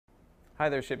Hi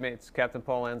there, shipmates. Captain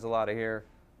Paul Lanzilotta here,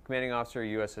 Commanding Officer,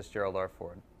 USS Gerald R.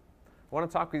 Ford. I want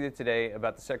to talk with you today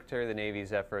about the Secretary of the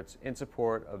Navy's efforts in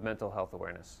support of mental health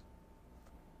awareness.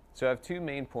 So I have two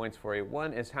main points for you.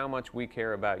 One is how much we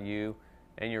care about you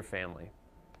and your family.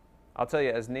 I'll tell you,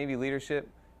 as Navy leadership,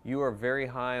 you are very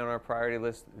high on our priority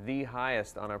list, the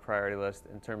highest on our priority list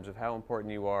in terms of how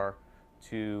important you are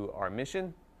to our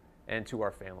mission and to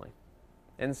our family.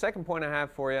 And the second point I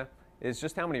have for you is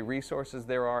just how many resources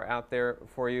there are out there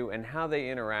for you and how they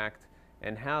interact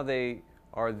and how they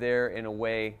are there in a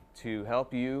way to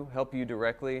help you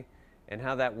directly, and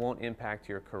how that won't impact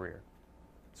your career.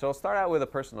 So I'll start out with a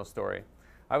personal story.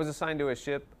 I was assigned to a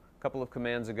ship a couple of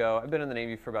commands ago. I've been in the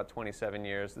Navy for about 27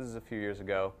 years. This is a few years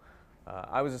ago.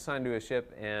 I was assigned to a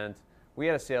ship, and we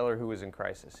had a sailor who was in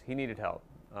crisis. He needed help,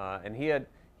 and he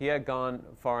had gone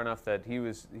far enough that he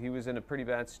was in a pretty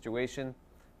bad situation,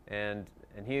 and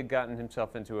he had gotten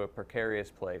himself into a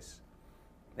precarious place,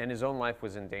 and his own life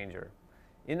was in danger.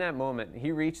 In that moment,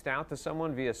 he reached out to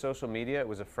someone via social media. It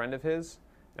was a friend of his.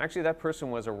 Actually, that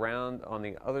person was around on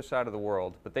the other side of the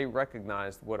world, but they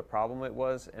recognized what a problem it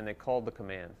was, and they called the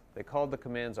command. They called the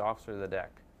command's officer of the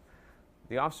deck.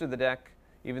 The officer of the deck,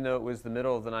 even though it was the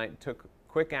middle of the night, took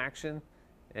quick action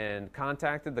and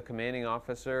contacted the commanding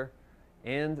officer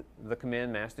and the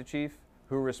command master chief,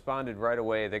 who responded right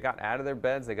away. They got out of their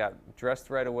beds, they got dressed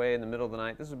right away in the middle of the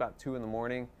night. This was about 2 in the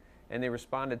morning, and they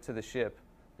responded to the ship.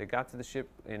 They got to the ship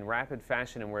in rapid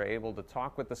fashion and were able to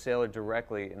talk with the sailor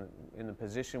directly in the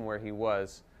position where he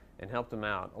was and helped him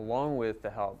out, along with the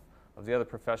help of the other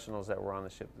professionals that were on the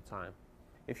ship at the time.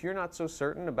 If you're not so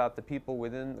certain about the people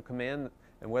within the command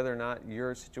and whether or not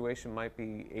your situation might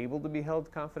be able to be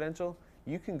held confidential,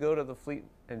 you can go to the Fleet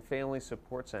and Family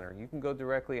Support Center. You can go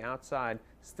directly outside,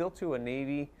 still to a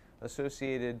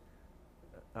Navy-associated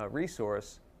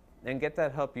resource, and get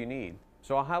that help you need.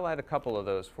 So I'll highlight a couple of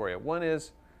those for you. One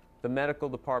is the medical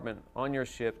department on your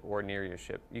ship or near your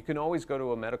ship. You can always go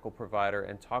to a medical provider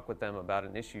and talk with them about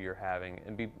an issue you're having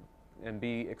and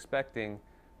be expecting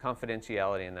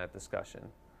confidentiality in that discussion.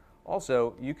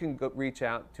 Also, you can reach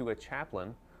out to a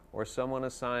chaplain or someone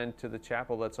assigned to the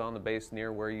chapel that's on the base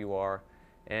near where you are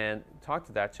and talk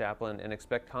to that chaplain and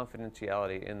expect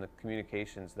confidentiality in the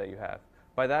communications that you have.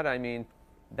 By that I mean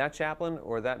that chaplain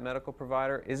or that medical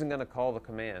provider isn't going to call the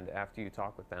command after you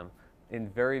talk with them. In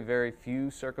very, very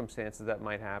few circumstances that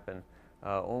might happen,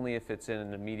 only if it's in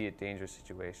an immediate danger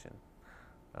situation.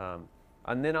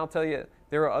 And then I'll tell you,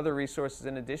 there are other resources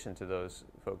in addition to those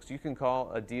folks. You can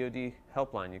call a DoD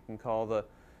helpline. You can call the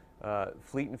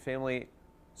Fleet and Family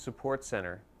Support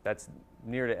Center. That's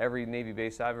near to every Navy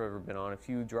base I've ever been on. If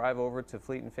you drive over to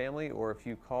Fleet and Family, or if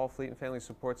you call Fleet and Family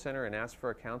Support Center and ask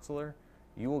for a counselor,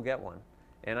 you will get one.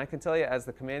 And I can tell you, as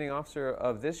the commanding officer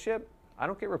of this ship, I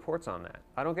don't get reports on that.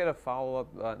 I don't get a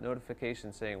follow-up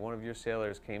notification saying one of your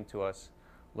sailors came to us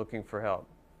looking for help.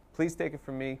 Please take it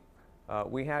from me.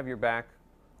 We have your back.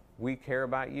 We care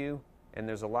about you, and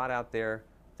there's a lot out there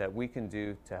that we can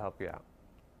do to help you out.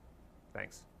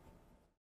 Thanks.